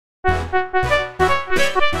I'll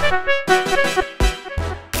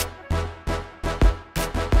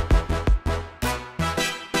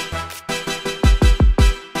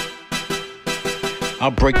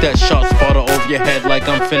break that shot spotter over your head like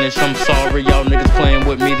I'm finished. I'm sorry, y'all niggas playing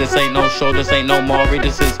with me. This ain't no show, this ain't no Maury.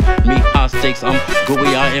 This is me, high stakes, I'm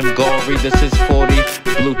gooey, I am gory. This is 40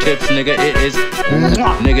 blue tips, nigga, it is.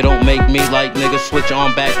 Nigga, don't make me like nigga, switch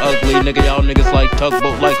on back ugly. Nigga, y'all niggas like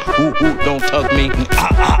tugboat, like ooh, ooh, don't tug me.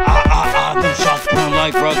 Them shots burn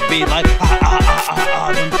like rugby, like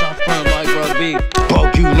them shots burn like rugby.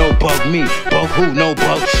 Bug you, no bug me, bug who, no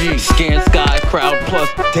bug she. Scan sky, crowd plus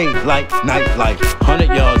daylight, nightlife.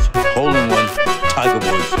 100 yards, hole in one, Tiger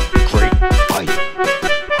Woods, great fight.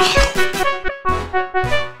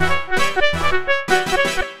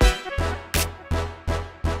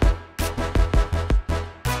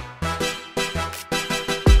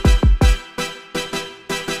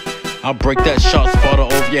 I'll break that shot spotter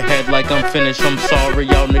over your head like I'm finished. I'm sorry,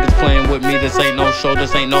 y'all niggas playing with me. This ain't no show,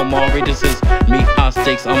 this ain't no Maury. This is me, high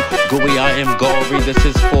stakes, I'm gooey, I am gory. This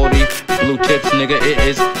is 40 blue tips, nigga, it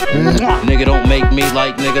is. Nigga, don't make me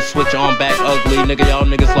like nigga, switch on back ugly. Nigga, y'all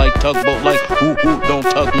niggas like tugboat, like ooh, ooh, don't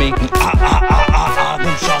tug me.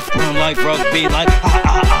 Them shots burn like rugby, like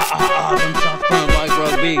them shots burn like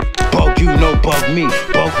rugby. Bug you, no bug me,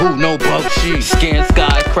 bug who, no bug she. Scan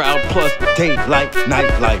sky, crowd plus daylight,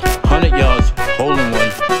 nightlife. 100 yards, hole in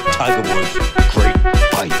one, Tiger Woods, great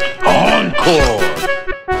fight. Encore!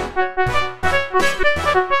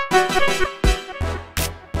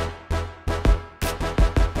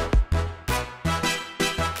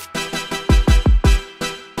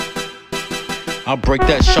 I'll break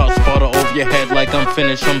that shot spotter over your head like I'm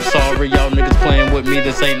finished. I'm sorry, y'all niggas playing with me.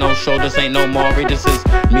 This ain't no show, this ain't no Maury. This is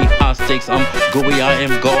me, high stakes, I'm gooey, I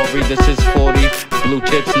am gory. This is 40 blue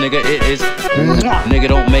tips, nigga, it is. Nigga,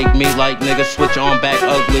 don't make me like nigga, switch on back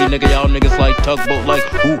ugly. Nigga, y'all niggas like tugboat, like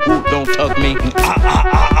ooh, ooh, don't tug me.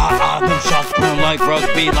 Them shots burn like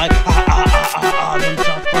rugby, like them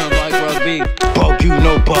shots burn like rugby. Bug you,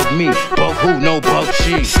 no bug me, bug who, no bug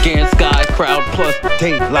she. Scan sky, crowd plus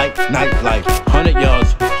daylight, nightlife. 100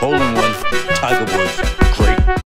 yards, hole in one, Tiger Woods.